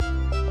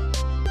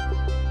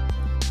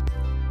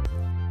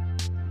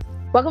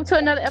Welcome to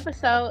another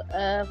episode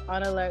of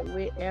On Alert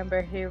with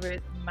Amber here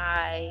with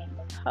my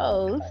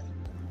host,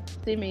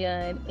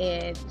 Simeon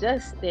and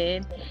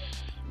Justin.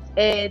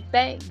 And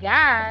thank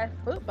God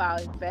football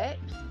is back.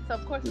 So,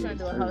 of course, we're going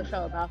Yes, to do a whole sir.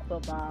 show about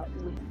football.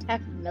 We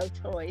have no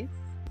choice.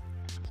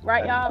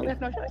 Right, Uh, y'all? We yeah,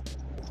 have no choice.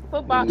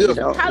 Football, we Yeah, don't.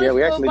 Yeah, college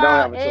we actually don't football,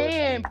 have a choice.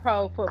 and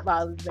pro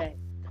football is back.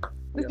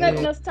 There's Yeah,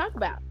 nothing mm, else to talk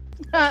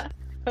about.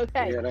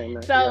 Okay, yeah, it ain't. Yeah,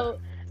 so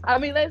I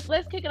mean, let's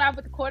kick it off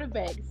with the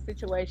quarterback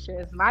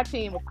situations. My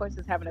team, of course,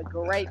 is having a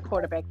great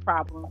quarterback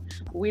problem.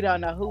 We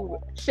don't know who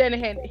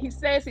Shanahan. He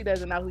says he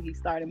doesn't know who he's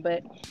starting,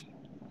 but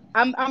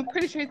I'm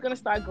pretty sure he's going to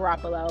start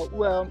Garoppolo.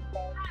 Well,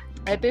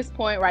 at this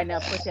point right now,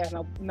 of course, he has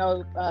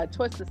no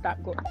choice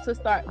to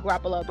start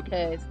Garoppolo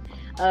because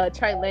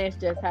Trey Lance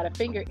just had a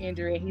finger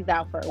injury and he's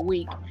out for a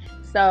week.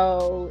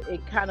 So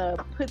it kind of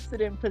puts it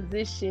in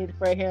position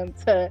for him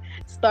to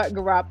start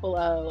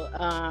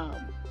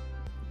Garoppolo.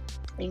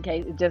 In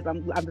case,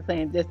 I'm just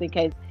saying, just in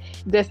case,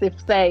 just if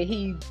say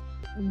he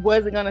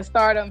wasn't gonna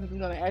start him, he's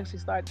gonna actually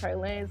start Trey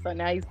Lance. So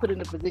now he's put in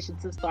a position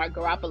to start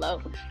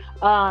Garoppolo.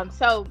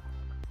 So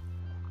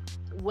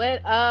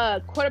what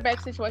quarterback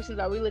situations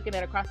are we looking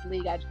at across the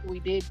league? We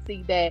did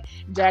see that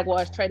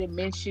Jaguars traded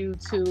Minshew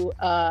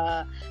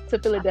to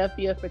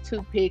Philadelphia for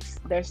 2 picks.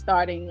 They're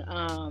starting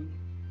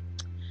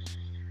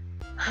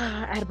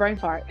I had a brain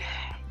fart.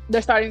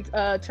 They're starting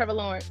Trevor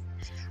Lawrence.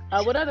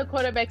 What other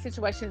quarterback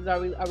situations are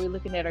we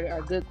looking at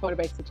are good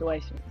quarterback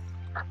situations?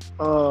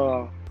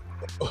 uh,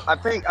 I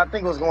think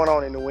what's going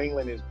on in New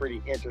England is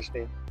pretty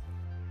interesting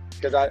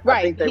because I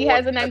Right. think they He want.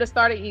 hasn't named a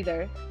starter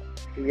either.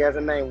 He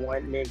hasn't named one.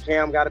 And then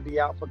Cam got to be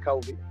out for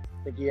COVID.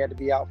 I think he had to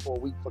be out for a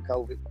week for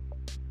COVID.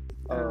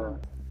 Uh, Uh,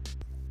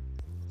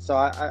 so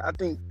I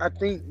think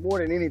more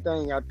than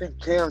anything, I think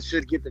Cam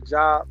should get the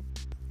job.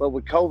 But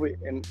with COVID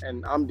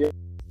and on the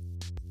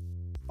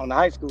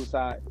high school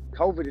side,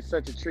 COVID is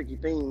such a tricky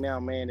thing now,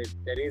 man.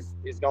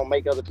 It's gonna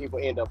make other people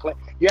end up playing.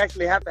 You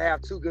actually have to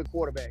have two good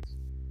quarterbacks.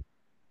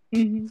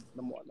 hmm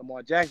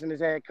Lamar Jackson has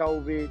had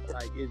COVID.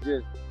 Like it's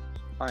just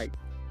like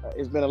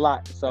it's been a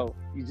lot. So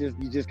you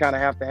just kind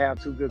of have to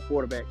have two good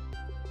quarterbacks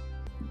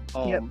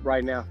Yep.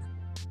 right now.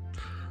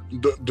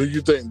 do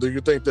you think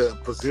that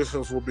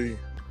positions will be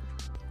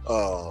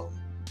um,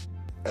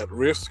 at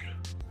risk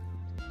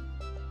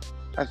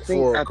I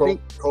think for I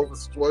think COVID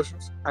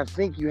situations? I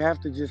think you have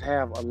to just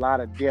have a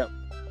lot of depth.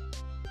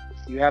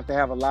 You have to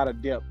have a lot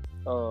of depth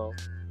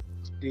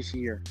this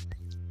year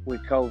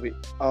with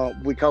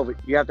COVID. With COVID,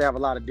 you have to have a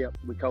lot of depth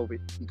with COVID.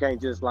 You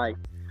can't just like,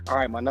 all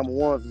right, my number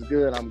ones is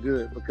good, I'm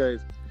good.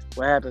 Because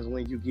what happens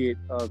when you get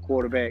a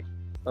quarterback,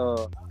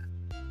 hurt,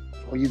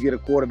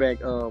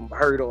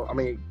 or I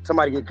mean,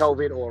 somebody get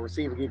COVID, or a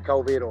receiver get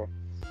COVID,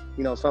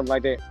 or something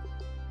like that.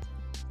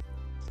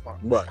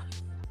 Right.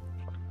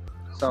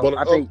 So But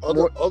I think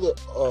other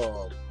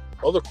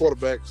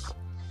quarterbacks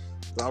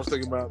that I was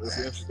thinking about is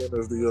interesting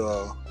is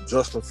the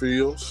Justin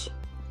Fields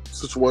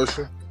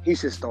situation. he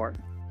should start.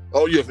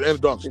 Oh yes, Andy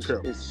Dalton's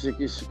terrible. It's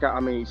Chicago. I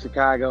mean,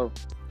 Chicago.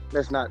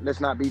 Let's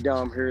not be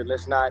dumb here.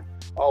 Let's not.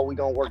 Oh, we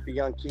gonna work the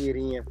young kid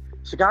in.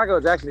 Chicago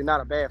is actually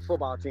not a bad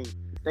football team.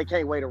 They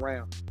can't wait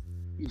around.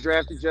 You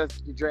drafted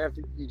Justin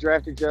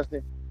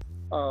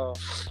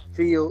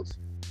Fields.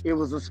 It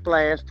was a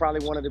splash,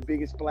 probably one of the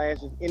biggest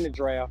splashes in the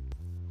draft.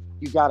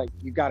 You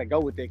gotta go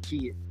with that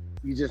kid.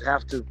 You just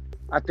have to.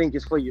 I think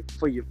it's for your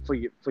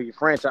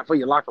franchise, for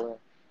your locker room.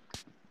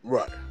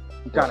 Right.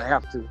 You kind of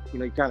have to.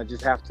 You kind of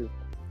just have to.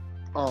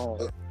 Uh,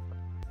 Let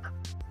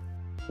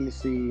me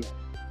see.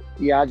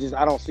 Yeah,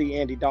 I don't see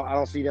Andy Dalton. I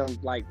don't see them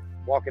like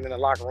walking in the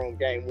locker room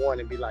game one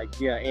and be like,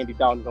 yeah, Andy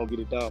Dalton's gonna get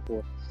it done for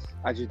us.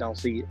 I just don't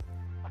see it.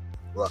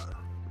 right.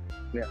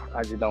 Yeah,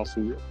 I just don't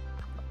see it.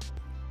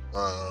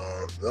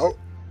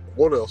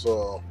 What else?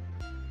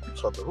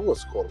 Who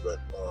was the quarterback?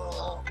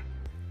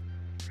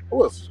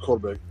 Who else is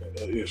quarterback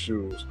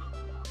issues?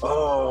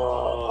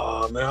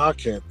 Now I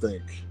can't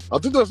think. I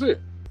think that's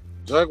it.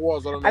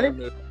 Jaguars are I the think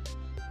name.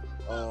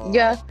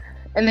 yeah.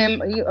 And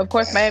then of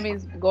course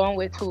Miami's going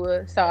with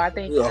Tua. So I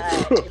think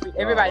Yeah.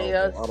 everybody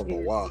else. I don't know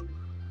why,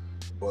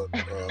 but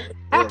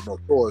they have no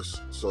choice.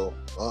 So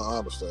I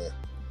understand.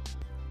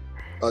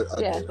 I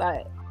Yes, get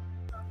it.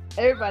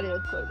 everybody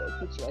else quarterback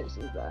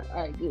situations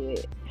are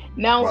good.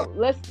 Now Right.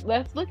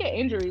 let's look at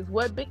injuries.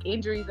 What big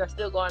injuries are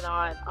still going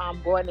on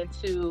um going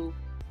into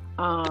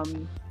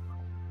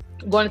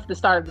the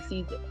start of the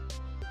season?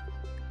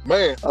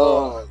 Man,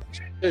 Uh,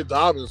 hey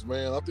Dobbins,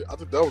 man, I think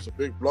that was a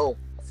big blow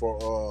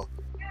for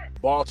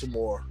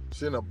Baltimore.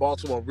 Seeing that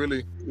Baltimore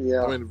really,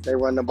 yeah, I mean, they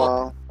run the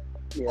ball.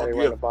 Yeah, they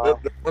run the ball.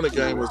 the running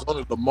game was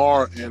under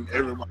Lamar and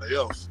everybody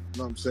else. You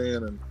know what I'm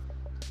saying?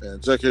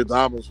 And J.K.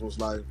 Dobbins was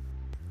like,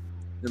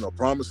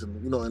 promising,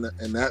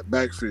 in that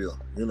backfield.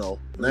 Now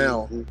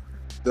Mhm.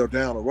 they're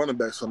down a running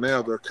back, so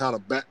now they're kind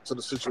of back to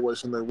the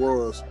situation they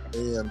was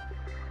in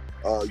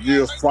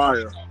years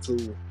prior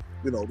to,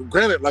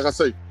 granted, like I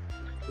say,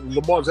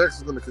 Lamar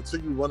Jackson's going to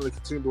continue running and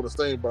continue doing his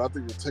thing, but I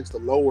think it takes the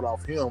load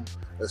off him,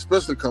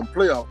 especially come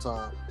playoff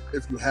time,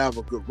 if you have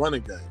a good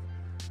running game.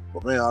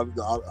 But man,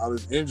 all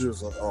these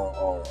injuries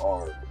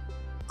are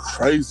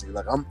crazy.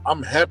 Like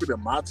I'm happy that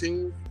my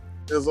team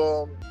is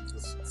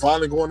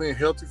finally going in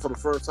healthy for the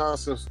first time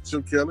since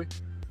Chip Kelly.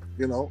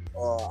 You know,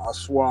 I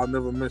swore I'd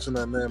never mention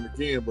that name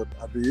again, but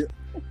I did.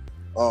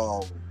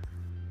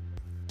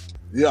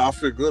 Yeah, I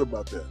feel good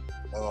about that.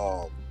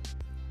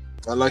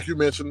 And like you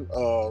mentioned,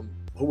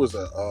 who was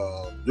that?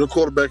 Your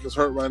quarterback is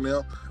hurt right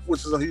now,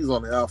 which is he's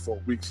only out for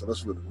a week, so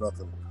that's really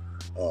nothing.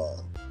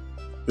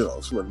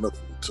 It's really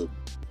nothing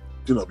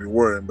to be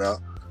worrying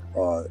about.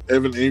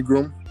 Evan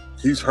Ingram,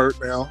 he's hurt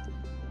now.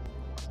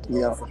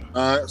 Yeah. For the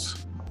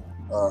Giants.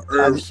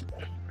 Irv,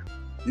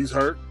 he's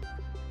hurt.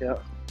 Yeah.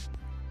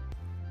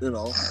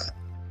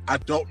 I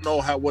don't know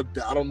I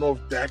don't know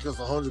if Dak is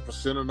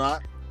 100% or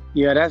not.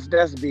 Yeah,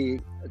 that's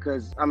big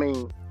because I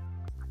mean,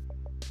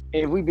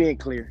 if we being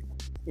clear,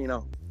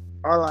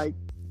 I like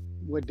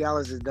what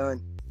Dallas has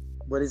done,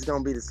 but it's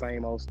gonna be the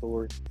same old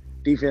story.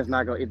 Defense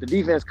not gonna. If the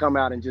defense come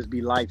out and just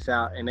be lights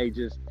out and they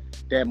just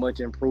that much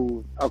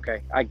improve,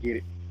 okay, I get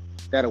it.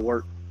 That'll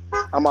work.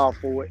 I'm all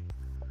for it.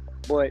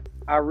 But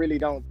I really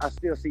don't. I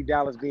still see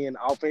Dallas being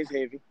offense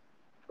heavy,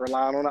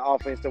 relying on the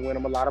offense to win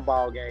them a lot of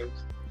ball games.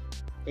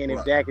 And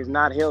if Dak is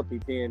not healthy,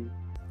 then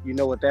you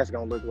know what that's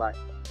gonna look like.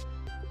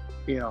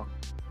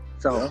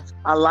 So yeah.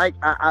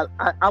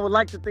 I would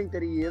like to think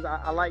that he is.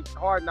 I like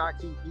Hard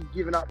Knocks. He's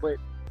giving up, but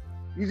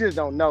you just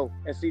don't know.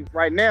 And see,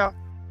 right now,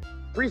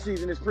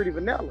 preseason is pretty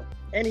vanilla,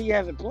 and he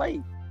hasn't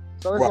played.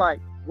 So it's like,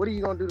 what are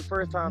you gonna do the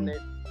first time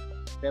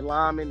that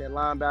lineman, that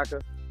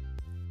linebacker,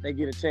 they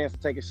get a chance to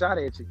take a shot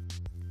at you?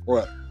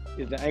 Right.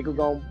 Is the ankle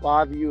gonna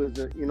bother you? Is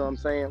you know what I'm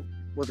saying?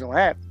 What's gonna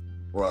happen?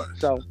 Right.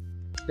 So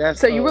that's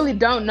so you really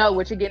don't know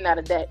what you're getting out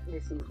of that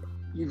this season.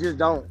 You just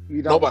don't.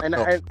 You don't. Nobody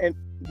knows.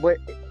 But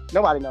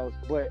nobody knows.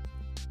 But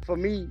for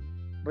me,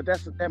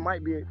 that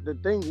might be the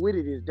thing with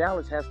it is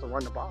Dallas has to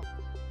run the ball.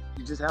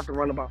 You just have to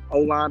run the ball.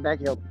 O-line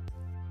back healthy.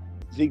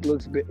 Zeke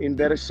looks in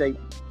better shape.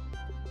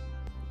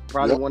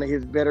 Probably one of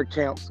his better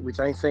camps, which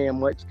ain't saying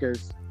much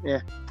because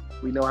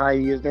we know how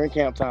he is during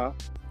camp time.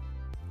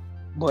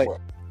 But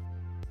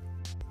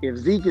if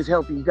Zeke is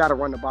healthy, you got to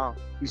run the ball.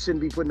 You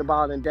shouldn't be putting the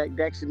ball in Dak.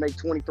 Dak should make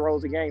 20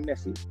 throws a game.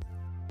 That's it.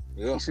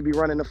 Yeah. You should be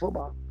running the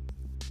football.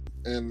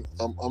 And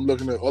I'm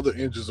looking at other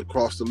injuries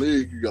across the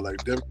league. You got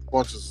like Devin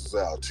Funches is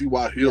out.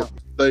 T.Y. Hill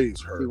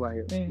stays hurt. T.Y.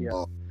 Hill,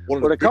 yeah.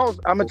 Well, the coach,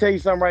 I'm going to tell you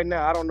something right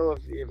now. I don't know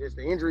if it's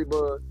the injury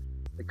bug,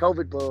 the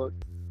COVID bug,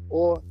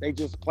 or they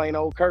just plain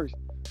old curse.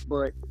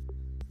 But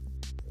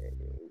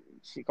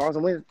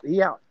Carson Wentz,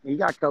 he out. He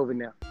got COVID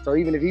now. So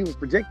even if he was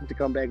projected to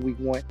come back week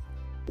 1,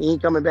 he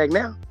ain't coming back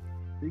now.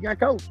 He got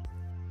COVID.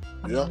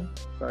 Yeah.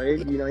 So,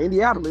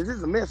 Indianapolis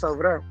is a mess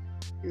over there.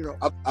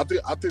 I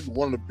think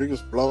one of the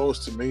biggest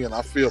blows to me, and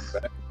I feel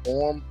bad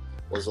for him,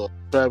 was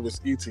Travis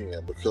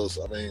Etienne because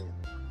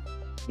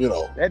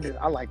that dude,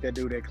 I like that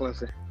dude at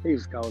Clemson. He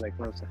was cold at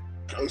Clemson.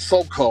 It was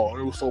so cold.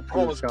 It was so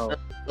promising.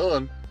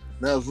 Done.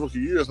 Now his rookie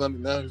year is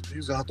now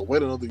he's gonna have to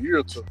wait another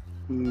year to,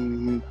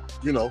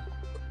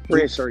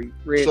 red shirt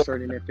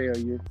in that fair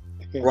year.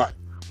 Yeah. Right.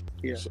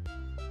 Yeah. So,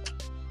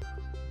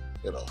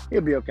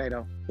 he'll be okay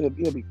though. He'll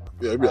be fine.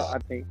 Yeah, he'll be all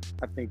right.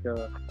 I think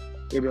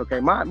he'll be okay.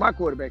 My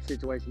quarterback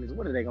situation is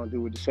what are they gonna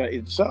do with Deshaun?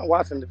 Is Deshaun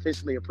Watson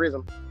officially a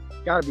prison?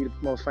 Got to be the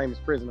most famous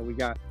prisoner we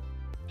got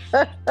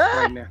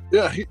right now.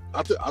 Yeah,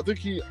 I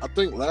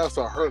think last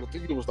I heard, I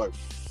think he was like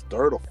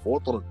 3rd or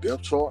 4th on the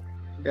depth chart.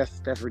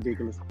 That's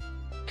ridiculous.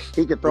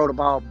 He could throw the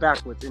ball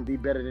backwards and be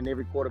better than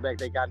every quarterback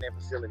they got in that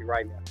facility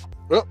right now.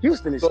 Yep.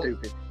 Houston is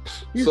stupid.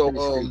 Houston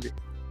is stupid.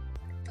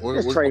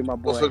 Let's trade my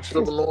boy.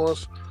 Trevor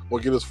Lawrence will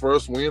get his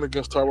first win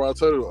against Tyrod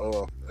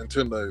Taylor in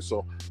 10 days.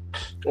 So,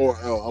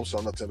 I'm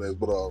sorry, not 10 days,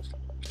 but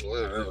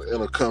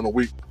in a kind of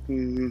week.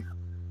 Mm-hmm.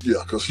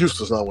 Yeah, because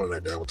Houston's not winning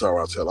that game with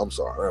Tyrod Taylor. I'm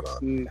sorry,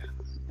 they're not.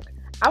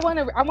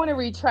 I want to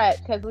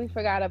retract because we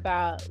forgot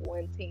about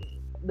one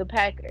team, the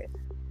Packers.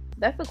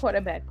 That's a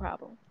quarterback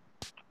problem.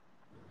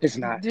 It's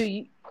not.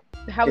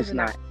 How is it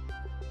not?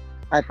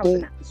 I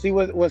think. See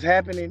what's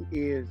happening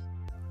is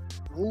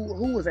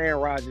who was Aaron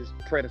Rodgers'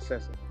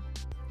 predecessor?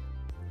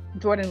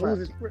 Jordan Love.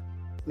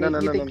 No.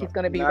 You think he's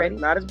going to be ready?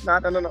 No.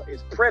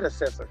 His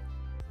predecessor.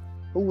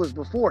 Who was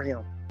before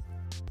him?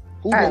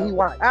 Who did he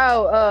watch?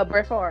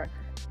 Brett Favre.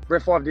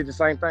 Brett Favre did the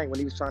same thing when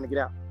he was trying to get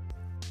out.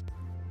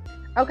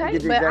 Okay, he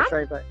did the exact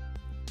same thing.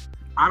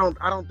 I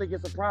don't think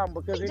it's a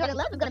problem because Jordan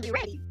Love is going to be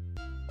ready.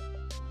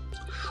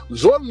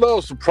 Jordan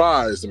Love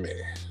surprised me.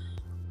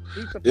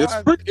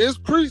 It's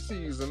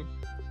preseason,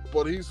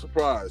 but he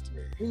surprised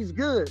me. He's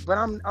good, but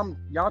I'm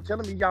y'all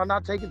telling me y'all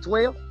not taking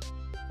 12?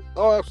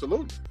 Oh,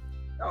 absolutely.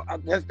 Oh,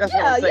 that's what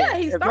I'm saying. Yeah,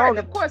 he's starting.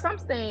 Of course, I'm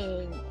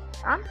saying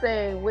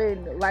when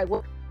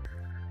what?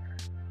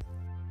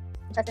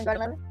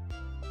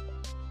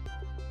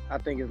 I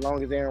think as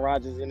long as Aaron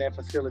Rodgers is in that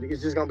facility,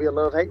 it's just gonna be a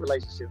love-hate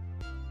relationship.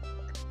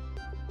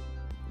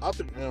 I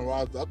think Aaron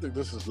Rodgers. I think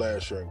this is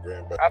last year in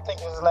Green Bay. I think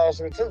this is last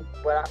year too.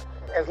 But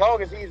as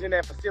long as he's in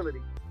that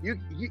facility,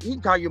 he can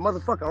call you a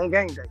motherfucker on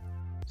game day.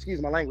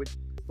 Excuse my language.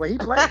 But he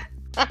played.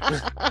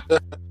 I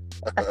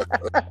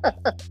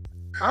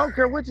don't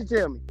care what you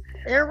tell me.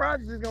 Aaron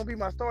Rodgers is gonna be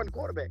my starting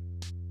quarterback.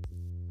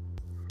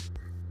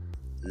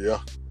 Yeah.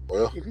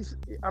 Well, If he's,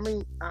 I'm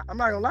not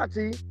gonna lie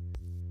to you.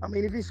 I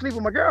mean, if he sleep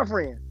with my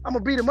girlfriend, I'm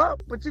gonna beat him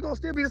up, but you're gonna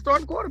still be the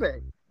starting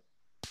quarterback.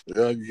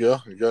 yeah. You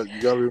got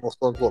to be my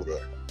starting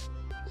quarterback.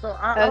 So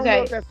I don't know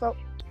if Okay. that's so.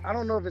 I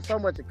don't know if it's so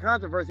much a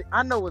controversy.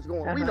 I know what's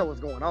going. We Uh-huh. know what's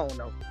going on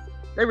though.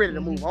 They ready to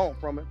Mhm. move on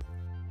from it.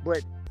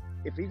 But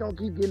if he gonna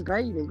keep getting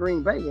paid in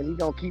Green Bay and he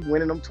gonna keep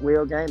winning them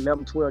 12 games,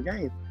 11, 12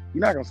 games,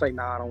 you're not gonna say,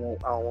 nah, I don't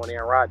want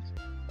Aaron Rodgers.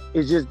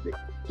 It's just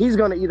he's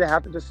gonna either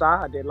have to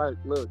decide that, like,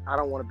 look, I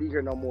don't want to be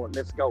here no more.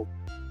 Let's go.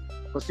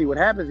 But see, what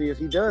happens is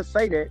he does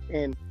say that,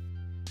 and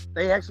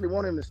they actually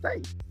want him to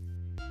stay,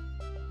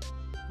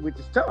 which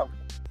is tough.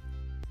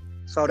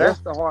 So that's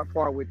the hard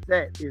part with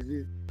that.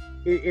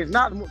 It's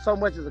not so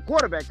much as a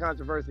quarterback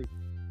controversy.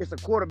 It's a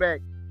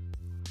quarterback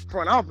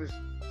front office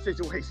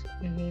situation.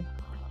 Mhm.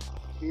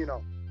 You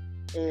know,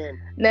 and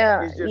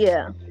Now, it's just,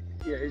 yeah.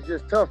 it's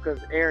just tough because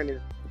Aaron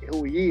is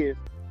who he is,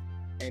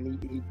 and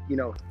he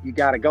you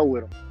got to go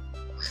with him.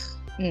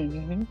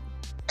 Mm-hmm.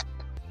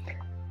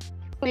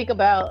 Speak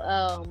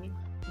about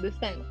the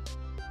Saints.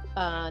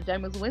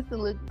 Jameis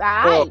Winston looked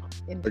alright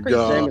in the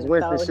God. Jameis preseason,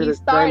 Winston so should he's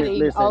have starting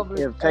listen. over.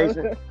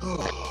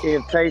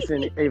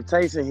 If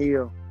Taysom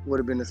Hill would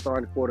have been the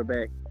starting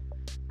quarterback,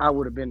 I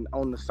would have been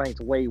on the Saints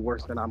way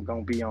worse than I'm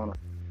gonna be on them.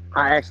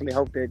 I actually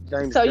hope that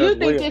Jameis. So you does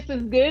think well. this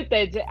is good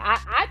that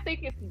I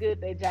think it's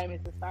good that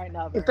Jameis is starting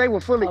over. If they were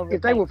fully over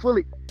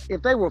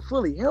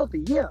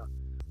healthy, yeah.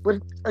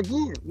 But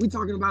again, we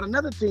talking about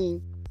another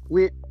team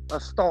with a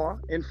star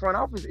in front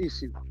office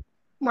issue,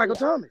 Michael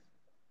Thomas.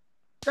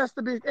 That's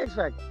the big X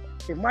factor.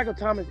 If Michael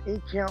Thomas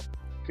in camp,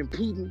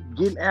 competing,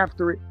 getting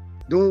after it,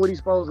 doing what he's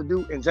supposed to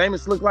do, and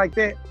Jameis look like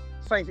that,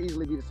 Saints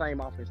easily be the same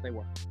offense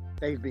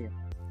they've been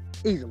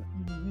easily.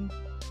 Mm-hmm.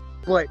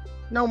 But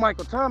no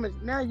Michael Thomas.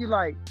 Now you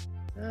like,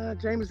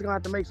 Jameis is gonna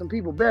have to make some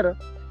people better,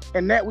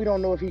 and that we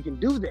don't know if he can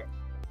do that,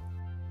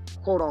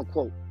 quote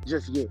unquote,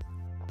 just yet.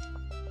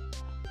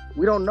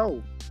 We don't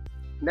know.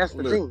 And that's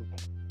the thing.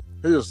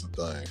 Here's the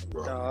thing,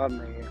 bro. Oh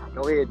man,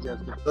 go ahead,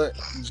 Justin.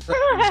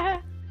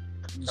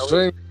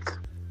 James,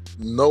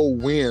 no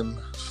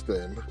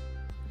Winston.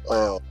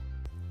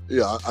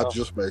 Yeah, I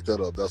just made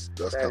that up. That's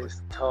That kind of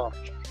is tough.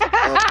 That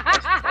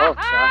Tough,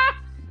 guy.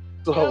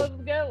 so. was a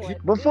good one.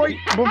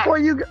 Before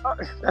you go,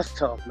 that's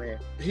tough, man.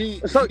 He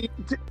Go ahead,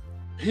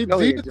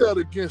 did that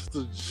against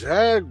the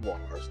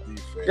Jaguars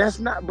defense. That's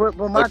not. But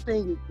my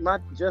thing, my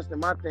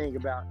thing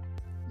about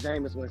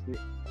Jameis Winston.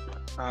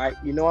 All right,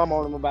 I'm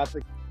on him about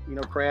the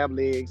crab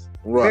legs.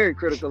 Right. Very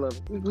critical of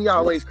him. We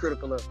always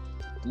critical of him.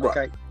 Right.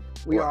 Okay,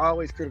 we are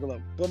always critical of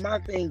him. But my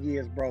thing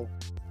is, bro,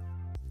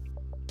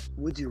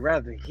 would you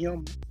rather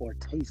him or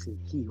Taysom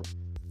Hill?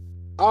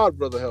 I'd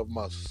rather have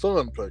my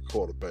son play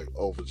quarterback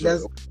over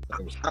James.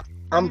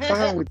 I'm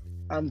fine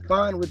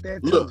with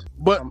that too. Look,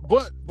 but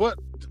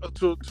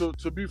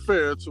to be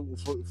fair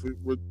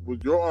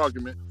with your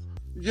argument,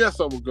 yes,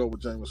 I would go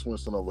with Jameis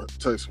Winston over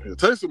Taysom Hill.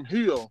 Taysom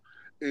Hill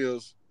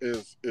is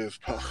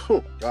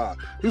oh God,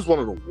 he's one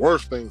of the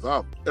worst things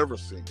I've ever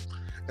seen.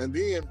 And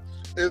then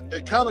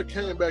it kind of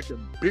came back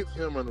and bit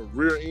him in the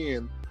rear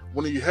end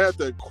when he had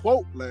that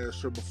quote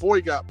last year before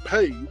he got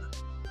paid,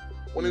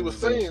 when he was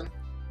saying,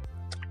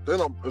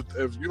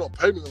 if you don't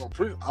pay me, then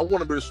I want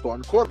to be the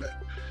starting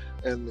quarterback.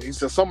 And he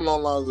said something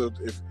along the lines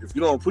of, if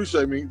you don't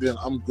appreciate me, then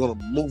I'm gonna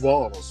move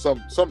on, or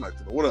something like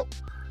that, or whatever.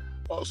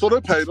 So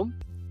they paid him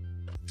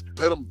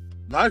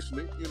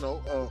nicely,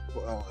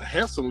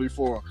 handsomely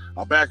for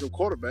a backup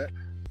quarterback.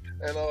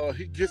 And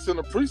he gets in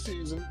the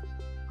preseason,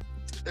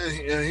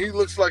 and he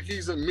looks like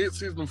he's in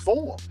mid-season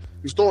form.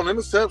 He's throwing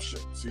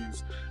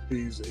interceptions.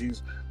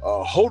 He's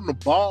holding the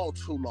ball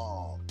too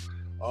long.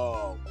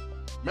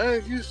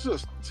 Man, he's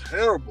just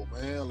terrible,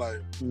 man.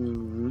 Like,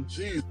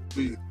 geez,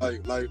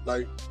 like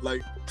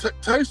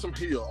Taysom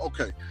Hill.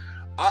 Okay,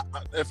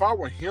 if I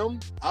were him,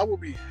 I would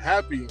be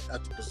happy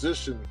at the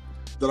position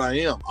that I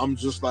am. I'm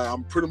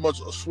pretty much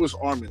a Swiss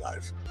Army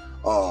knife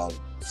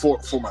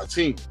for my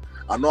team.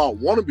 I know I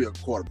want to be a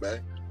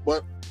quarterback,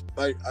 but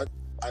like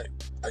I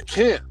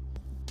can't.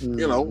 I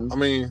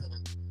mean,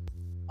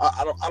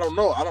 I don't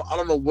know. I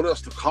don't know what else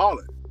to call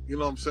it. You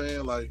know what I'm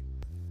saying? Like,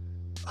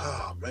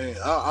 oh man,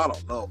 I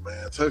don't know,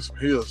 man. Taysom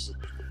Hill,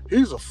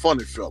 he's a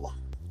funny fella.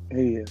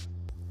 He is.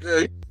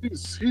 Yeah,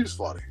 he's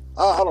funny.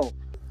 I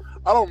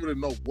don't really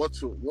know what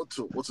to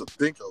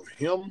think of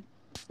him.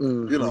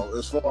 Mm-hmm.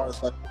 As far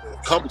as like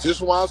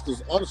competition wise,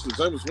 because honestly,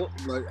 James,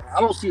 like, I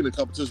don't see any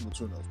competition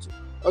between those two.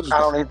 I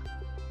don't either.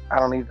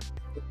 I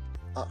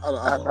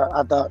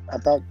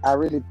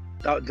really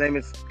thought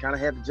Jameis kind of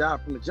had the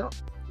job from the jump,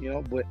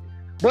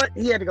 but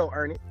he had to go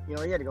earn it.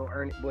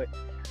 But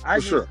I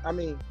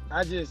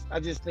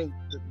just think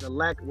the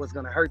lack of what's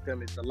going to hurt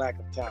them is the lack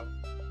of talent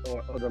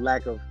or the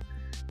lack of,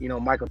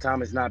 Michael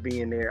Thomas not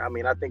being there. I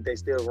mean, I think they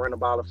still run the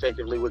ball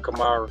effectively with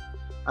Kamara.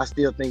 I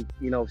still think,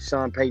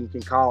 Sean Payton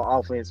can call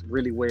offense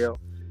really well.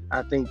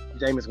 I think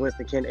Jameis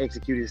Winston can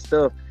execute his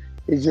stuff.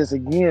 It's just,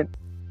 again,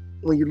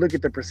 when you look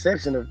at the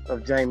perception of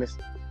Jameis,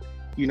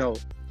 the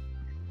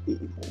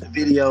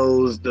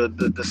videos,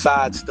 the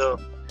side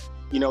stuff,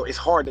 it's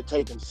hard to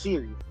take him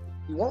serious.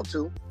 You want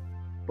to,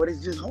 but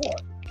it's just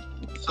hard.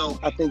 So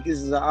I think this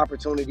is an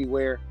opportunity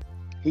where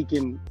he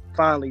can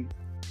finally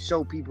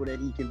show people that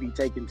he can be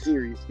taken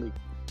seriously.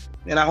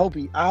 And I hope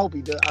he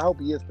does. I hope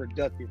he is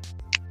productive.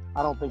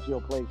 I don't think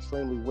he'll play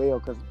extremely well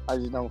because I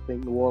just don't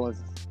think New Orleans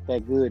is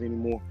that good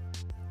anymore.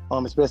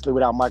 Especially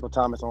without Michael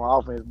Thomas on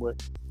offense.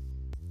 But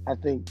I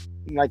think,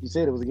 like you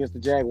said, it was against the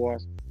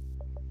Jaguars.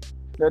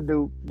 That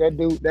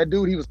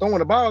dude, he was throwing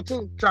the ball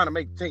to, trying to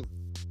make the team.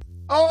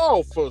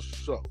 Oh, for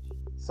sure.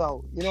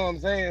 So, you know what I'm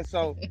saying?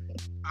 So,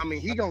 I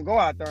mean, he gonna go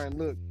out there and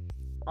look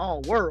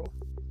all world.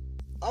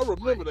 I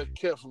remember that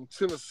cat from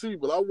Tennessee,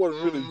 but I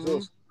wasn't really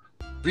just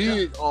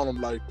big on him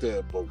like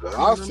that. But when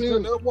I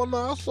seen that one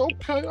night, I said,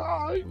 okay,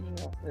 all right.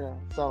 Yeah.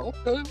 So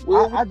okay,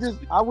 well,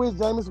 I wish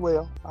Jameis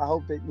well. I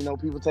hope that,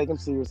 people take him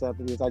serious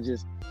after this.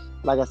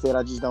 Like I said,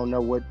 I just don't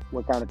know what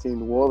kind of team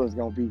New Orleans is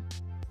gonna be.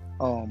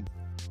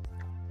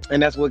 And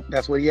that's what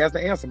he has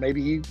to answer.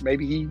 Maybe he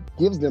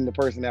gives them the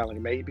personality.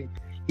 Maybe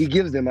he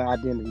gives them an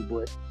identity.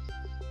 But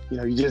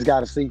you just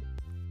got to see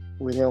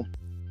with him.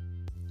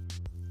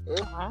 All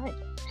right.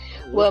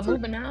 Well,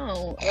 moving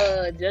on.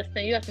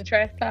 Justin, you have some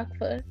trash talk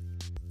for us?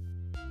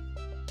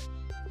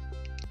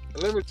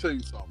 Let me tell you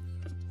something.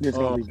 It's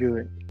gonna be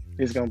good.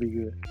 It's gonna be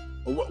good.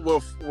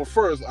 Well,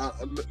 first,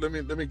 let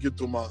me get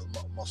through my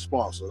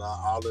sponsor.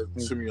 I'll let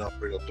Simeon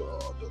bring up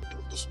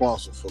the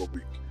sponsor for the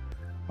week.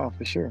 Oh,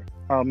 for sure.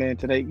 Oh man,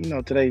 today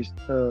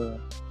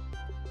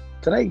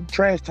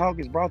trash talk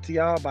is brought to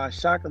y'all by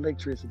Shock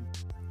Electricity.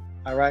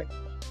 All right,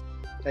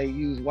 they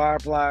use wire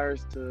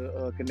pliers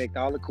to connect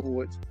all the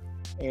cords,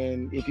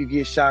 and if you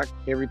get shocked,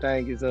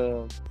 everything is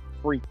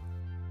free.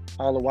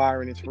 All the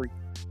wiring is free.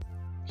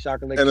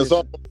 Shock Electricity.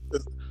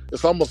 And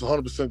it's almost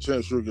 100%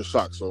 chance you'll get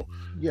shocked. So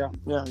yeah.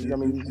 I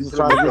mean, you're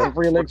trying to get some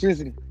free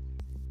electricity.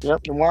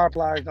 Yep, the wire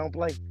pliers don't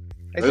play.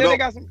 They said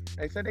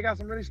they got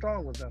some really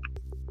strong ones though.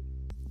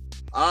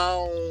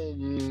 I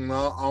don't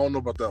know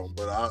about that one,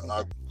 but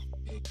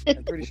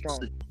they're pretty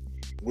strong.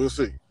 We'll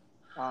see.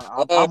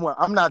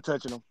 I'm not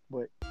touching them,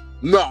 but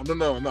no. That's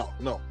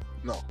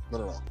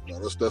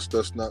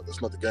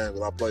not the game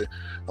that I play.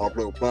 I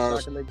play with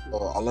pliers.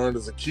 I learned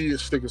as a kid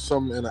sticking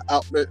something in an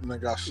outlet and I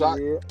got shocked.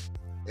 Yeah.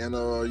 And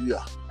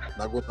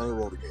not going down the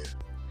road again.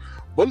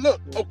 But look,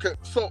 okay.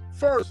 So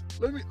first,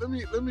 let me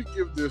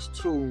give this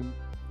to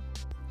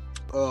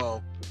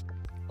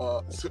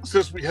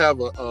since we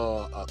have a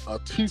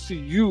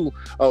TCU,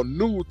 a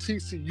new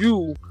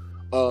TCU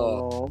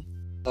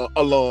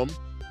alum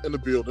in the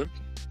building.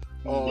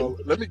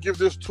 Let me give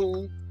this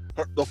to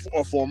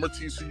a former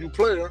TCU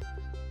player,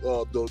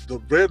 the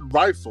Red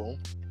Rifle,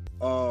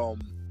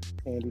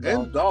 Andy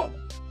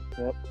Dalton.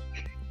 Yep.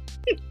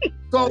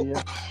 So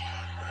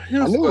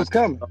I knew it was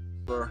coming.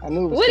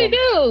 What'd he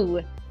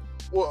do?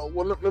 Well,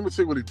 let me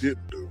tell you what he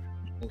didn't do.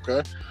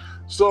 Okay,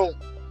 so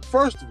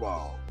first of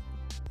all,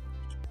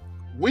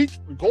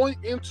 going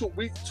into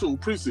week 2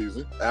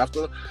 preseason,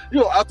 after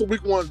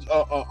week 1,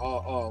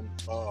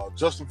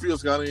 Justin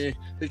Fields got in.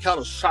 He kind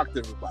of shocked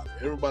everybody.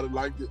 Everybody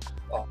liked it.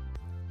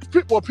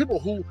 People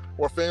who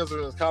were fans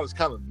of his college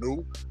kind of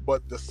knew,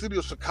 but the city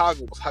of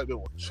Chicago was hyped. They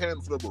were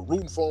chanting for him, were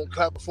rooting for him,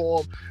 clapping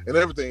for him, and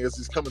everything as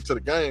he's coming to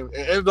the game.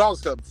 And Andy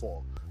Dalton's clapping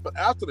for him. But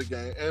after the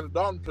game, Andy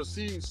Dalton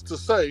proceeds to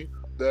say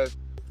that,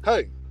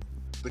 hey,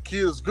 the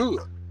kid is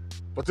good,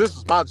 but this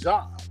is my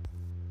job.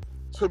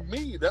 To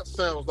me, that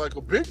sounds like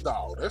a big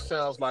dog. That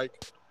sounds like,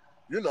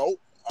 hey,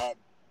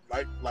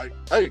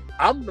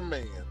 I'm the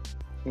man.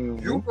 Mm-hmm.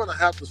 You're gonna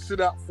have to sit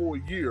out for a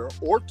year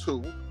or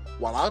 2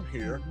 while I'm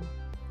here,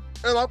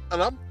 and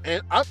I'm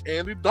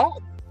Andy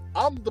Dalton.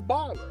 I'm the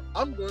baller.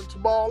 I'm going to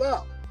ball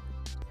out.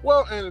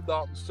 Well, Andy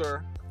Dalton,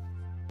 sir,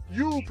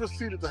 you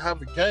proceeded to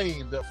have a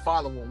game that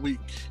following week,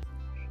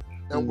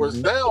 and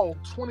was down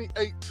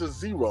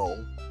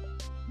 28-0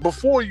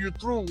 before you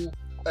threw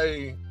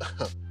a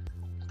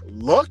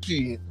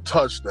lucky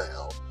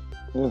touchdown.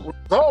 It was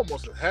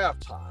almost at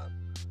halftime,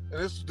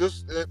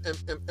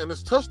 and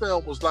this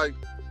touchdown was like,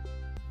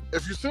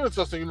 if you see the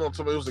touchdown, you know what I'm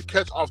talking about. It was a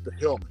catch off the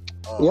helmet.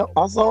 Yep,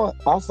 I saw it.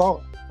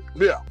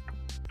 Yeah,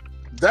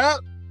 that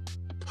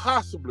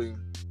possibly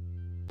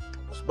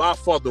was by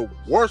far the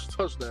worst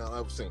touchdown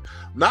I've ever seen.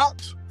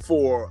 Not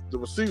for the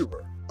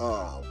receiver,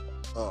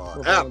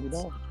 Adams,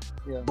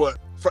 but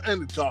for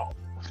Andy Dalton.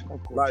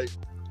 Like,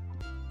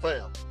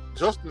 fam,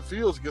 Justin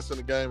Fields gets in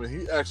the game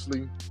and he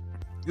actually,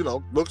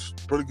 looks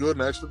pretty good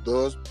and actually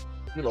does,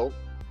 a little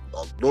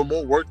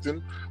more work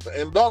than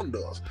Andy Dalton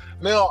does.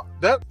 Now,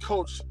 that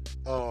coach,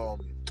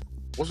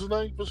 what's his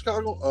name for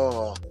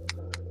Chicago?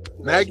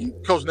 Nagy,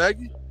 Coach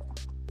Nagy.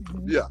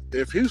 Yeah,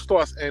 if he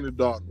starts Andy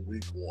Dalton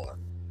week 1,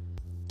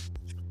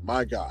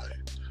 my guy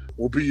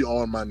will be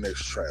on my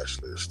next trash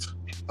list.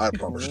 I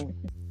promise you.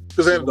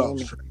 Because Andy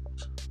Dalton's trash.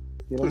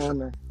 Get him on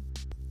there.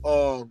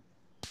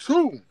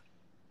 2.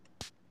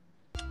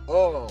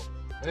 Oh,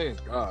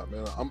 thank God,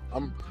 man.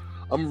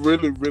 I'm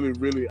really,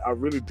 I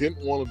really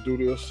didn't want to do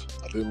this.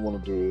 I didn't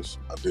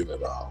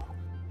at all.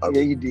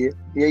 You did.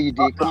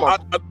 Come on.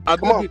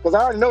 Come on, because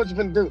I already know what you're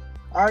going to do.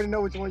 I already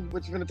know what you're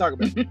going to talk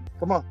about.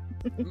 Come on.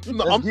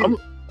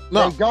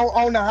 No, go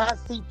on the hot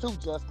seat too,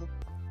 Justin.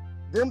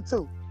 Them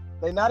two.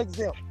 They not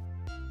exempt.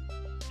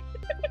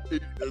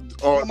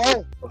 Come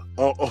on.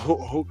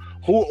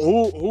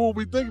 Who are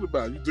we thinking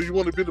about? Do you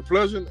want to be the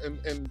president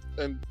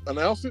and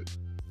announce it?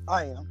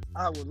 I am.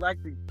 I would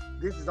like to.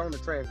 This is on the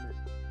trash list.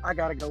 I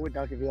gotta go with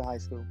Duncanville High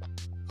School.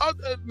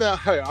 Now,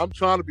 hey, I'm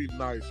trying to be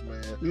nice,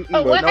 man.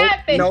 Oh, what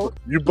happened? No,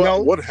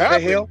 what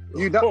happened? The hell?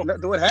 You don't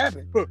know what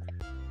happened.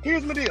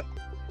 Here's my deal.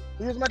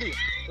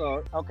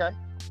 Okay,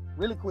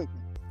 really quickly,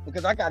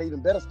 because I got an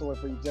even better story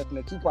for you, Justin,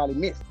 that you probably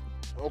missed.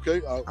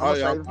 Okay,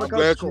 I'm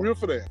glad you're here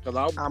for that.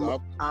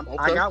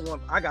 I got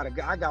one. I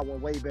got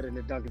one way better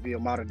than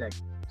Duncanville modern day.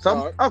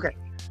 So okay,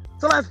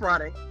 so last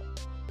Friday,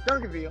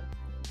 Duncanville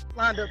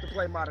lined up to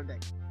play modern day.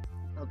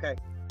 Okay,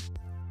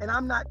 and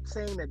I'm not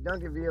saying that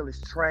Duncanville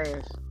is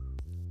trash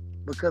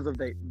because of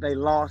they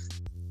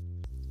lost.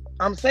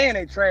 I'm saying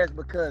they trash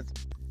because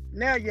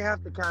now you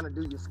have to kind of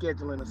do your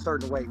schedule in a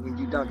certain way when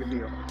you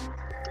Duncanville.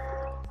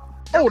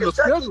 Oh, the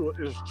schedule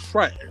is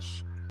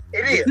trash.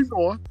 It is.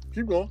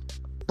 Keep going.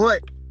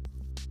 But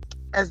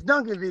as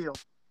Duncanville,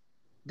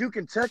 do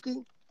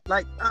Kentucky,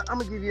 like I'm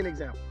gonna give you an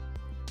example.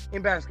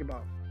 In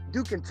basketball,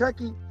 do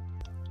Kentucky,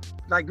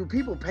 like do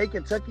people pay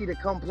Kentucky to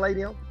come play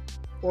them?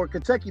 Or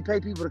Kentucky pay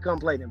people to come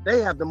play them?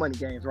 They have the money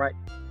games, right?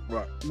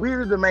 Right.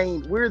 We're the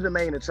main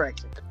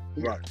attraction.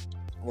 Right.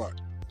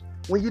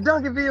 When you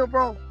Duncanville,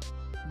 bro,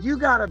 you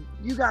gotta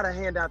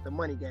hand out the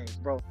money games,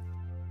 bro.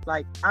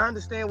 Like, I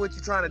understand what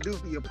you're trying to do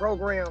for your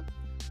program,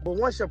 but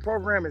once your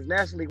program is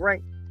nationally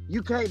ranked,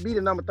 you can't be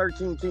the number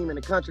 13 team in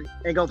the country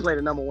and go play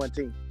the number 1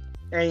 team.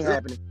 It ain't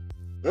happening.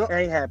 It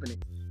ain't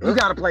happening. You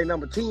gotta play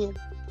number 10.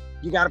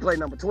 You gotta play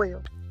number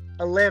 12,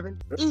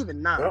 11,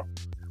 even 9.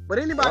 But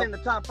anybody in the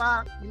top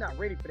 5, you're not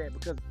ready for that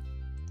because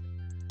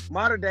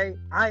modern day,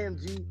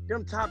 IMG,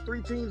 them top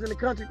 3 teams in the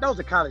country, those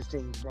are college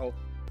teams, bro.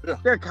 Yeah.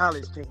 They're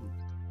college teams.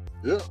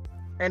 Yeah.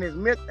 And as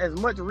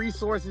much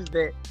resources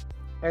that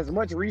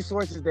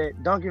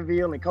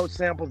Duncanville and Coach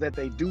Samples that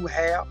they do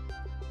have,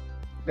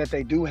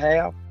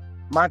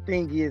 my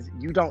thing is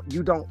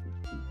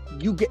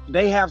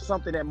they have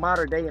something at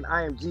modern day and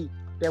IMG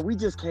that we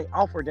just can't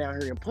offer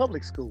down here in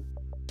public school.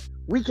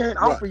 We can't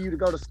offer you to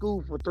go to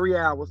school for 3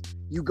 hours,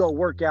 you go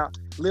work out,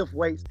 lift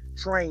weights,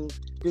 train,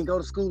 then go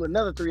to school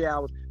another 3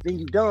 hours, then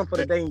you done for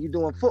the day and you're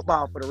doing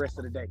football for the rest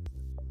of the day.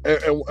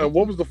 And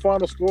what was the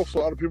final score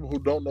for other people who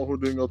don't know who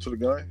didn't go to the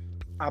game?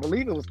 I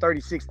believe it was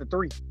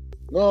 36-3.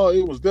 No,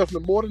 it was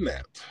definitely more than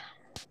that.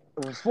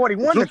 It was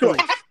 41-3.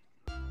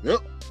 Yep,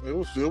 it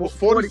was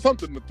 40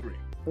 something to 3.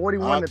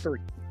 41-3.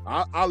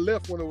 I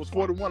left when it was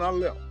 41. I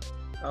left.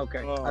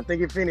 Okay, I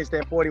think it finished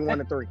at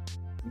 41-3.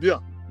 Yeah.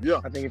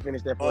 I think it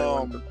finished at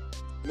 41-3.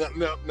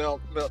 Now,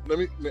 let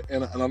me,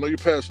 and I know you're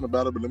passionate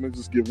about it, but let me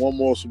just give one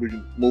more so we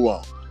can move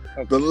on.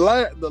 Okay. The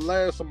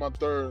last of my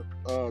third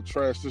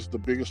trash, this is the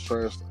biggest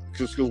trash,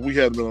 just because we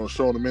hadn't been on the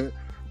show in a minute.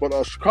 But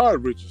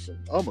ShaCarri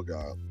Richardson, oh my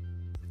God,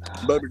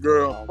 baby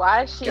girl.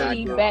 Why is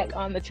she back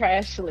on the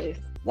trash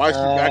list? Why is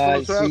she back on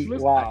the trash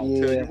list? I'll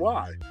tell you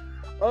why.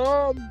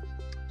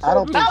 I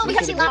don't think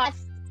because she lost.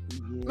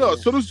 No,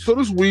 so this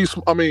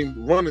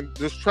running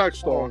this track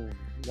star.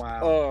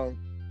 Wow.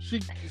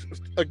 She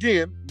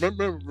again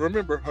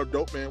remember her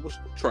dope man was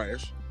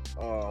trash.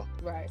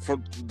 Right.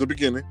 From the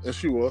beginning, and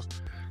she was.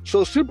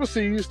 So she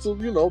proceeds to,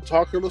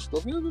 talk her little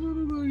stuff,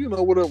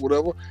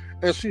 whatever.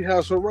 And she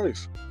has her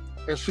race.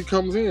 And she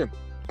comes in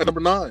at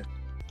number 9.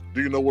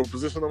 Do you know what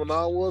position number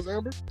 9 was,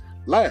 Amber?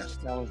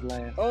 Last. That was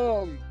last.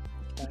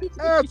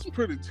 That's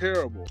pretty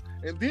terrible.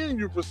 And then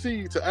you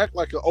proceed to act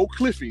like an Oak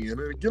Cliffian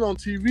and get on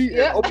TV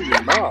and open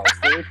your mouth.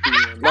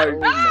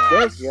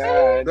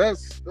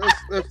 That's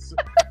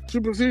she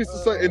proceeds to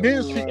say, and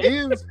then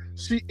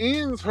she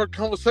ends her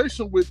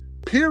conversation with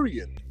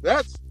period.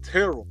 That's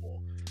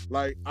terrible.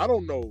 Like, I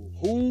don't know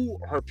who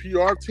her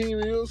PR team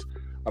is.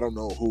 I don't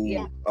know who.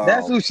 Yeah.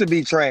 That's who should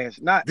be trash.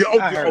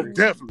 Definitely.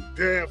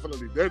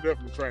 They're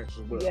definitely trash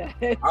as well. Yeah.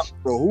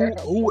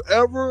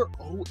 Whoever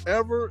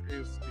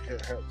is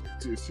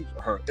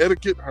her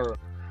etiquette, her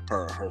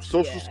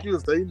social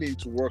skills, they need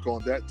to work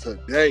on that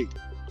today.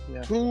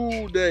 Yeah.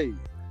 Today.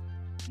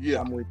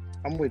 Yeah.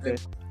 I'm with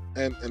that.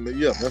 And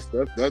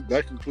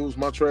that concludes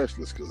my trash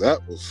list because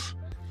that was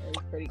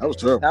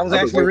terrible. That was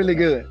actually really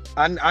good.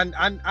 I knew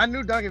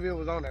Duncanville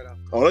was on there though.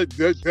 Oh,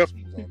 they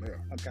definitely was on there.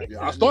 Okay.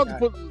 Yeah, I started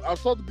to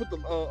put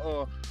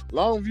the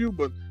long view,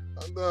 but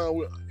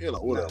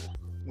whatever.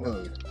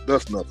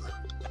 That's nothing.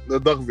 The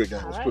Duncanville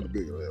game was pretty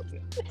big.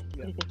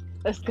 Yeah.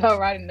 Let's go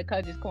right in the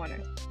coach's corner.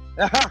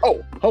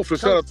 Hopefully,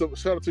 shout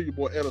out to your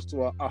boy Ellis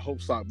too. I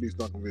hope Sock beats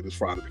Duncanville this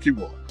Friday. But keep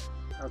going.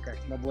 Okay,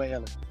 my boy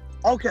Ellis.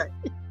 Okay,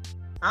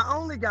 I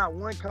only got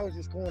one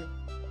coach's corner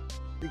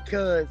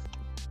because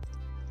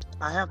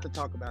I have to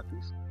talk about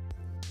this.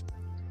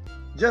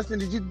 Justin,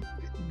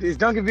 is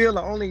Duncanville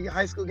the only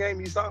high school game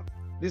you saw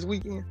this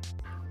weekend?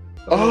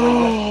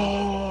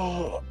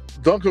 Oh,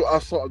 I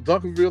saw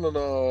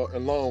Duncanville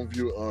and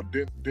Longview.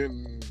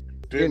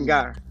 Denton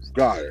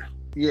Geyer.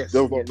 Yes.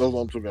 Those are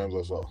the 2 games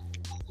I saw.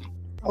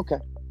 Okay.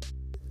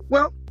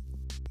 Well,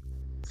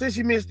 since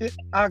you missed it,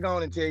 I'll go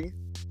on and tell you.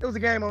 It was a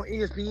game on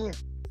ESPN.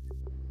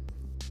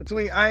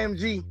 between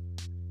IMG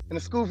and a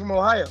school from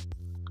Ohio.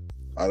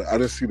 I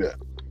didn't see that.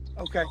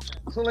 Okay,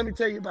 so let me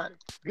tell you about it.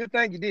 Good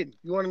thing you didn't.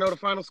 You want to know the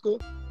final score?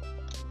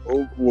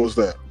 Oh, what was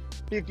that?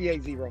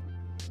 58-0.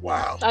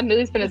 Wow. I knew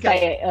he was going to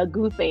say a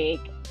goose egg.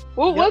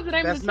 What was the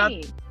name of the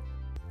team?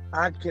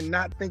 I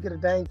cannot think of the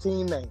dang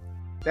team name.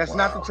 That's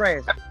not the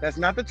trash. That's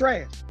not the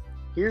trash.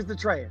 Here's the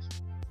trash.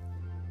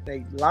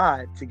 They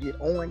lied to get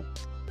on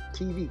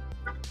TV.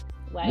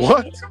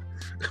 What?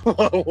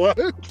 What?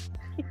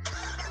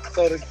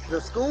 So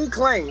the school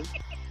claimed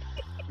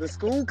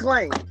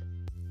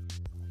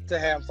to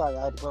have, sorry,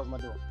 I had to close my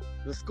door.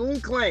 The school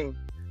claimed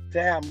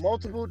to have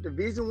multiple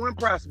Division I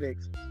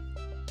prospects.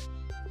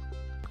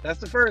 That's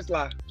the first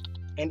lie.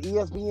 And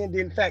ESPN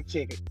didn't fact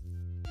check it.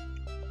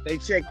 They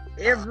checked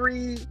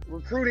every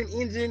recruiting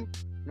engine,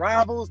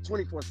 Rivals,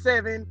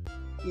 24/7,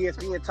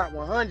 ESPN Top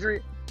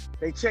 100.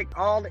 They checked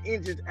all the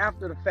engines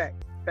after the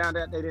fact. Found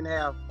out they didn't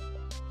have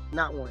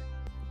not one.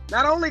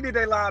 Not only did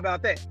they lie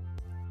about that,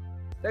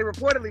 they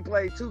reportedly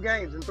played 2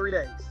 games in 3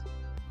 days.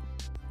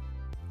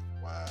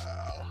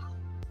 Wow.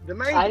 The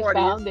main part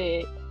found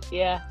it.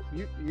 Yeah.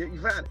 You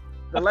found it.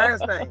 The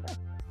last thing.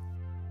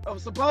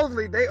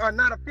 Supposedly, they are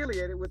not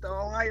affiliated with the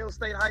Ohio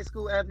State High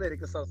School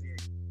Athletic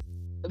Association.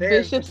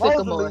 Bishop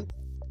Sycamore.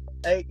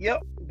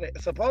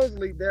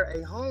 Supposedly, they're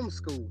a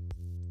homeschool,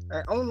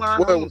 an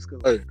online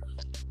homeschool.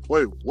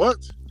 Wait, what?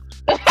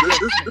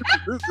 this is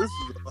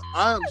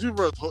IMG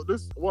versus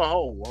this.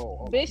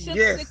 Whoa. Bishop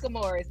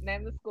Sycamore is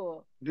named the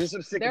school.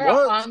 Bishop Sycamore.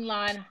 They're an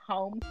online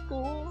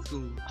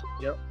homeschool.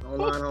 Yep,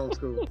 online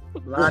homeschool.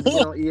 Live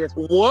on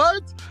ESPN.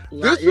 What?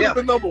 This should have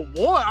been number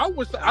 1.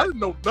 I didn't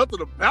know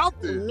nothing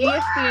about this.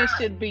 ESPN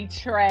should be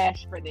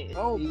trash for this.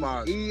 Oh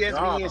my ESPN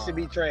God. should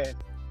be trash.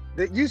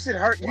 You should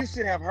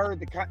have heard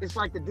the. It's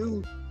like the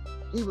dude.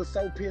 He was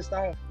so pissed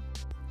off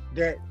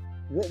that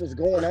what was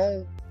going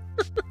on.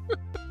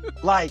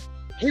 Like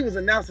he was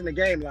announcing the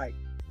game. Like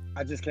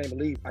I just can't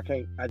believe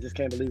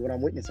what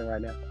I'm witnessing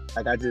right now.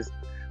 Like I'm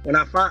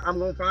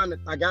gonna find it.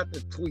 I got the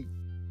tweet.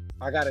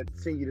 I gotta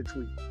send you the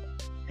tweet.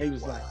 He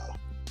was like,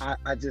 I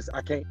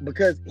can't,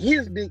 because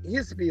his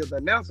spiel, the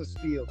announcer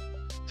spiel,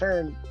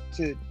 turned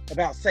to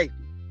about safety.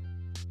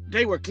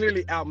 They were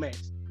clearly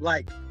outmatched.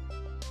 Like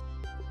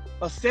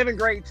a 7th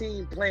grade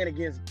team playing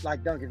against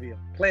like Duncanville,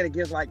 playing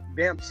against like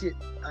NFL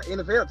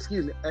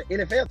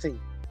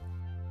team.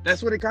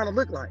 That's what it kind of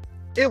looked like.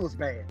 It was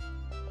bad.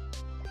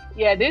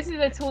 Yeah, this is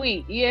a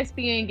tweet.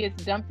 ESPN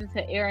gets dumped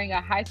into airing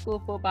a high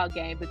school football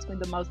game between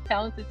the most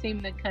talented team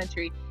in the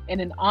country and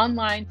an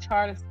online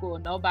charter school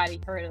nobody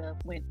heard of.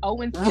 Went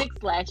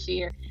 0-6 last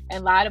year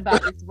and lied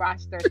about its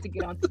roster to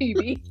get on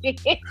TV.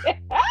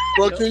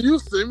 Bro, can you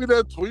send me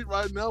that tweet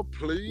right now,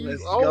 please?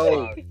 Let's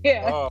go.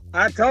 Yeah.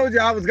 I told you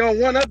I was going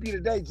to one-up you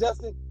today,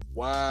 Justin.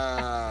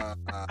 Wow.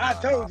 I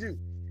told you.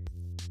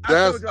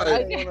 That's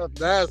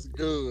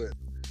good.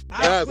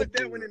 I put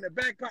that one in the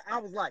back pocket. I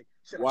was like,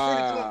 should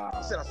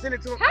I send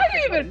it to him? How do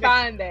you even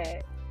find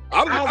that?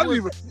 I didn't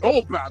even know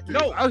about this.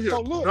 No, I hear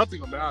look,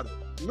 nothing about it.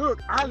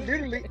 Look, I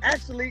literally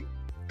actually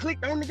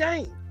clicked on the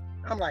game.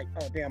 I'm like,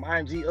 oh, damn,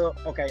 IMG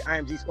up. Okay,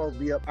 IMG supposed to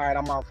be up. All right,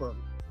 I'm off of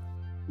it.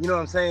 You know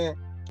what I'm saying?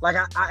 Like,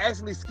 I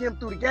actually skimmed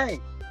through the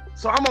game.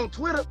 So I'm on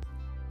Twitter.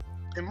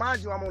 And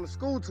mind you, I'm on the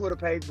school Twitter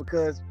page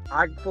because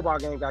our football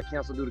game got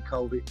canceled due to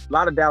COVID. A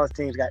lot of Dallas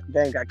teams got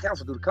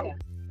canceled due to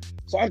COVID.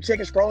 So I'm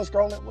checking, scrolling.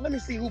 Well, let me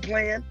see who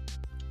playing,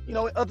 in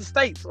other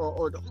states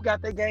or who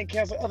got their game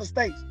canceled in other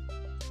states.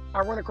 I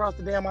run across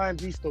the damn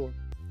IMG store.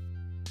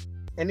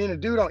 And then the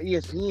dude on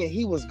ESPN,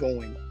 he was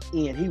going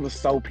in. He was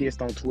so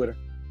pissed on Twitter.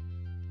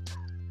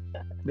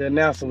 The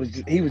announcer was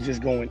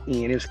just going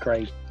in. It was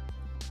crazy.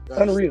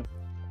 Unreal.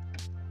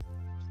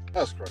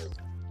 That's crazy.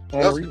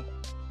 Unreal.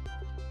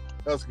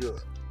 That's good.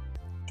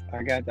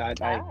 I got that.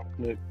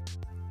 Look.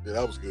 Yeah,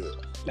 that was good.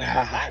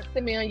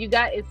 Simeon,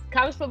 it's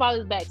college football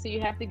is back, so you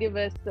have to give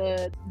us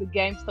the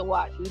games to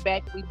watch. We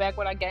back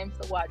with our games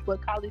to watch.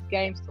 What college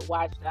games to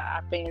watch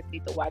our fans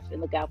need to watch and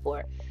look out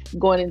for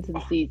going into the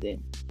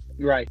season?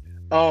 Right.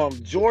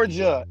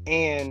 Georgia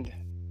and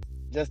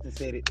Justin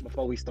said it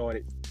before we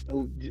started.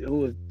 Who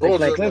was they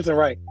play Clemson,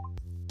 right?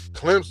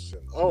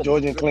 Clemson. Oh,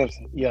 Georgia and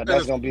Clemson. Yeah,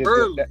 that's gonna be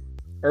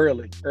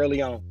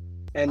early on.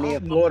 And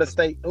then Florida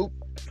State.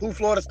 Who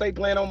Florida State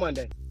playing on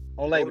Monday?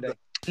 On Labor Day.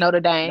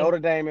 Notre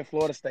Dame and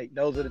Florida State.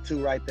 Those are the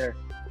two right there.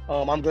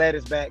 I'm glad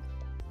it's back.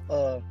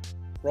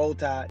 Roll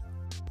Tide.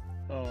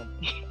 Wow.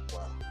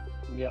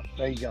 Yeah,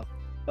 there you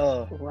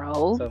go.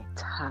 Roll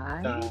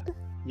Tide.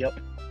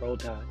 Yep, Roll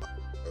Tide.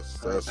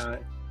 That's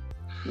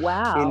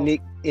wow. In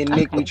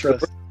Nick we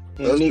trust.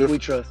 In Nick we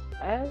trust.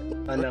 I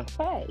know.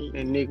 Okay.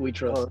 In Nick we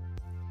trust.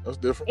 That's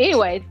different.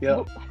 Anyways,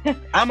 yeah.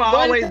 I'ma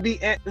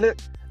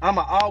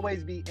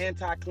always be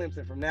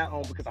anti-Clemson from now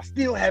on because I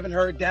still haven't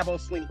heard Dabo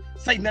Swinney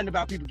say nothing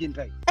about people getting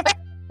paid.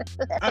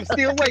 I'm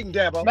still waiting,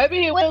 Dabo.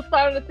 Maybe he will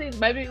start of the season.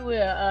 Maybe he will.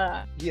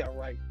 Yeah,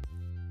 right.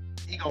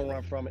 He gonna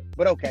run from it,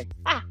 but okay.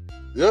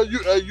 Yeah,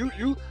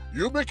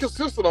 you've been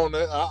consistent on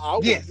that. I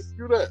will give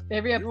you that.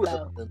 Every episode.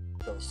 You've been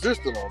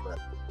consistent on that.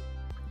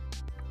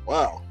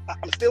 Wow.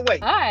 I'm still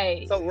waiting. All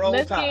right. So roll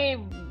let's Tide.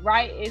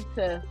 right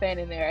into fan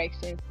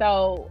interaction.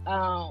 So,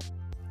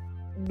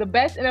 the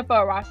best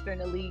NFL roster in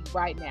the league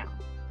right now.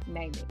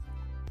 Name it.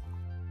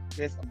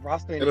 Best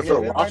roster in the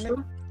NFL NFL roster? right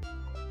now?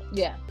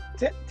 Yeah.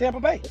 Tampa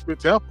Bay. With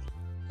Tampa.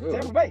 Yeah.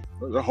 Tampa Bay.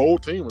 The whole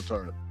team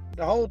returned.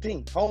 The whole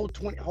team. Whole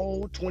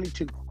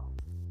 22.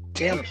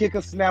 Damn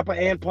kicker, snapper,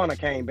 and punter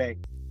came back.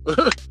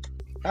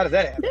 How does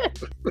that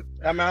happen?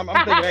 I mean, I'm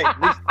thinking, hey,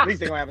 at least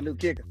they're going to have a new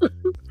kicker.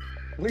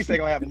 At least they're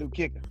going to have a new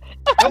kicker.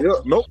 Yeah,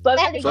 nope. So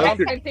that is Same like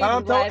kicker.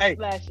 Tom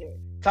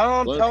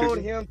Same told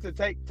kicker. him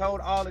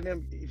told all of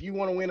them, if you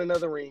want to win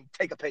another ring,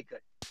 take a pay cut.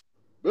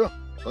 Yeah,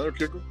 same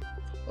kicker.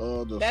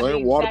 The That's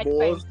same the water exact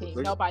boys. same team.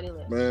 They- Nobody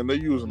left. Man, they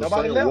using the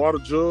Nobody same left. water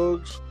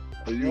jugs.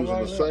 They're using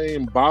Nobody the left.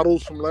 same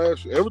bottles from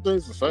last year.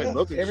 Everything's the same. Yeah,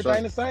 Nothing's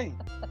everything the the same.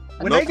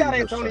 When Nothing they got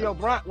has Antonio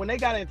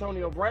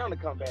changed. Brown to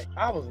come back,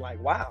 I was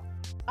like, wow.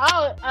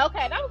 Oh,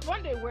 okay. I was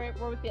wondering where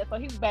was he at. So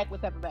he was back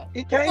with Tampa Bay.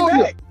 He came Oh,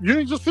 yeah. back. You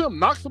didn't just see him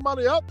knock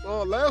somebody out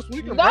last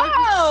week in practice?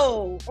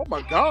 No. Oh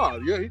my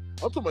God! Yeah, I'm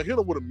talking about hit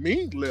him with a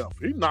mean left.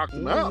 He knocked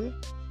him out. Mhm.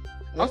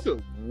 I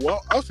said,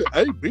 "Well," I said,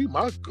 "AB,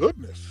 my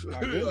goodness." My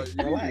goodness,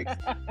 relax.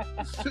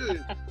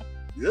 Shit.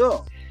 Yeah,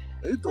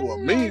 he threw a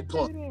mean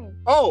punch.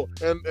 Oh,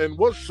 and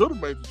what should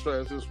have made the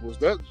transition was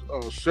that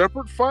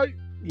Shepherd fight.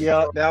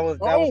 Yeah, that was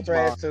Oh,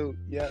 trash my too.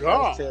 Yeah, that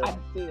God. was terrible.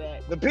 I see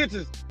that.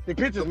 The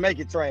pictures make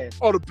it trash.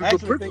 Oh, the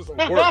Actually pictures think-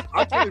 are worse.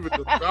 I can't even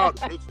describe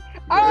the pictures.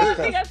 Oh, Yeah, I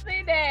think I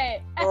see that.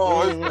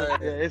 oh, it's Mhm.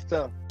 bad. Yeah, it's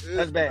tough. It's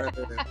That's bad.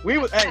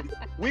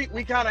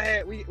 We kind of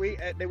had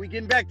we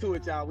getting back to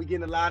it, y'all. We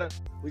getting a lot of.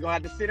 We gonna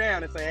have to sit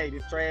down and say, hey,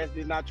 this trash,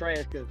 this not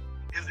trash, because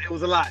it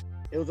was a lot.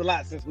 It was a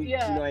lot since we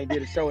ain't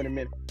did a show in a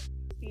minute.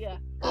 Yeah.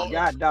 Oh,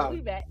 God, dog.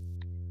 We back.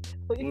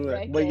 We Yeah,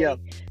 back. but yeah.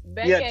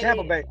 Back Yeah, at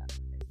Tampa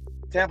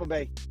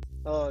Bay.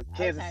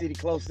 Kansas Okay. City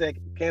close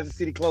second. Kansas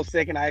City close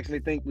second. I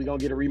actually think we're gonna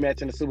get a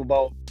rematch in the Super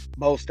Bowl.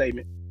 Bold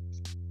statement.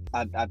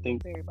 I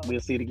think Very bold.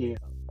 we'll see it again.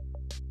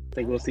 I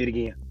think we'll see it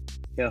again.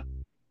 Yeah.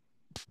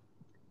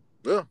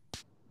 Yeah.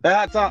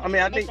 That's all. I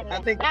mean, I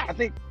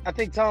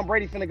think Tom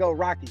Brady finna go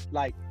Rocky.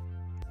 Like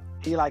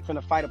he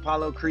finna fight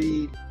Apollo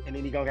Creed, and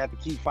then he gonna have to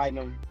keep fighting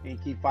him and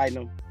keep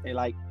fighting him. And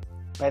like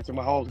Patrick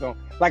Mahomes gonna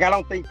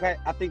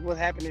I think what's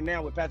happening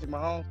now with Patrick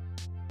Mahomes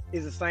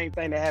is the same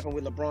thing that happened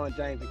with LeBron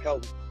James and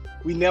Kobe.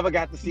 We never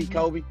got to see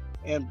Kobe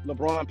and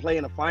LeBron play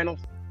in the finals,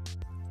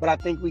 but I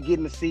think we're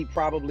getting to see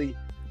probably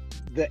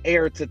the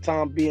heir to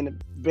Tom being the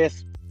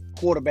best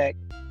quarterback.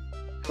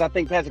 Because I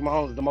think Patrick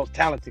Mahomes is the most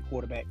talented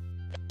quarterback.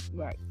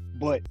 Right.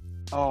 But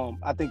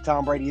I think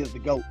Tom Brady is the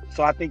GOAT.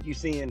 So I think you're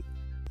seeing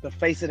the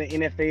face of the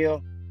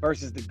NFL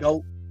versus the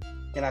GOAT.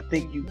 And I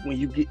think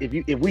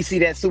if we see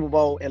that Super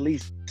Bowl at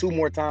least 2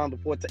 more times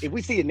if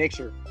we see it next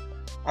year,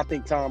 I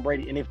think Tom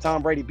Brady. And if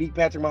Tom Brady beat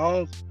Patrick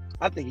Mahomes,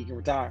 I think he can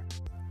retire.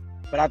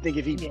 But I think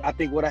I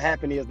think what'll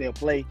happen is they'll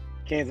play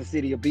Kansas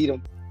City will beat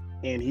him,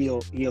 and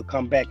he'll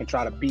come back and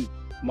try to beat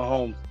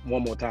Mahomes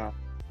one more time.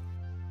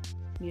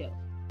 Yeah.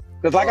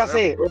 Because like I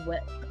said,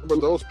 But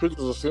those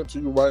pictures are sent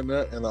to you right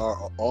now in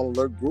our All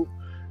Alert group,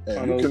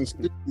 and you can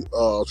see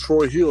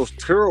Troy Hill's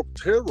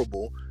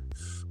terrible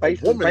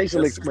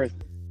facial expression.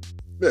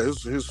 Yeah,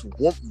 his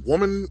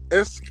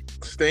woman-esque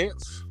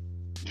stance.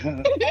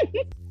 I'm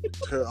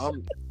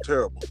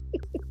terrible.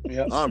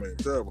 Yeah, I mean,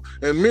 terrible.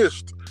 And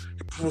missed.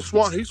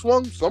 He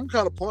swung some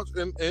kind of punch,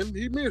 and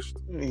he missed.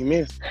 He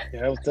missed.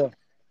 Yeah, that was tough.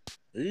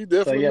 He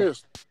definitely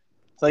missed.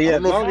 So yeah,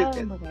 as long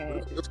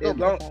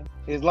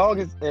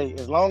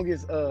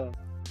as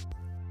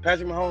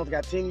Patrick Mahomes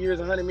got 10 years,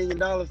 $100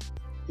 million,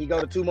 he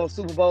go to 2 more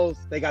Super Bowls,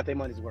 they got their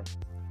money's worth.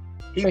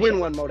 He win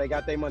one more, they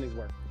got their money's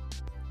worth.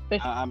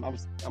 I'm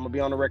gonna be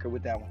on the record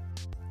with that one.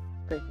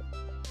 All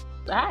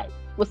right.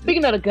 Well,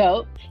 speaking of the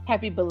GOAT,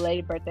 happy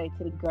belated birthday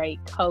to the great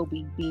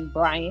Kobe Bean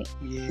Bryant.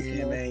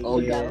 Yeah, man. Oh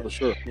yeah, for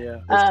sure. Yeah.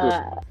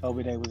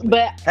 Kobe Day was.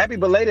 But happy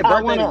belated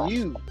birthday to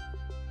you.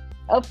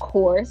 Of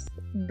course,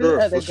 the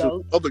Sure, other for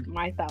GOAT, sure.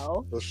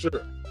 myself, For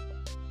sure.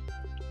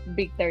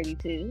 big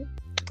 32,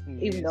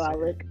 even though I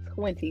look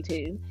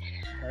 22.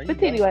 But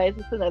go. anyways,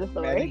 it's another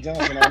story. Magic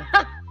Johnson on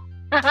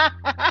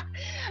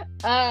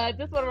it.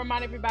 Just want to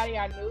remind everybody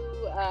our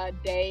new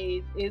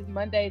days is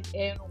Mondays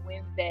and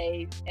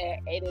Wednesdays at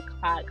 8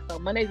 o'clock. So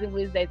Mondays and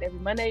Wednesdays, every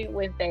Monday and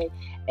Wednesday,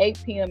 8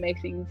 p.m. Make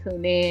sure you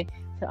tune in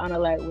to On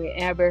Alert with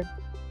Amber,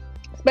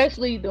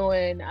 especially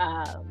during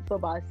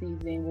football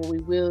season where we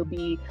will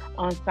be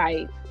on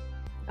site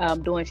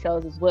doing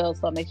shows as well.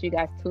 So make sure you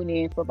guys tune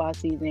in football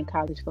season,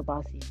 college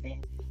football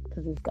season,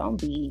 because it's gonna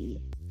be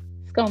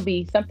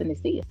something to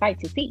see, a sight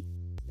to see.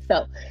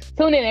 So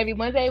tune in every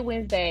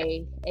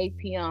Wednesday, 8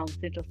 p.m.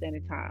 Central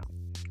Standard Time.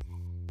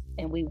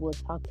 And we will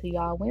talk to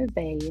y'all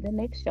Wednesday in the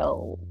next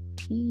show.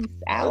 Peace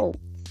out.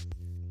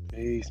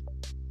 Peace.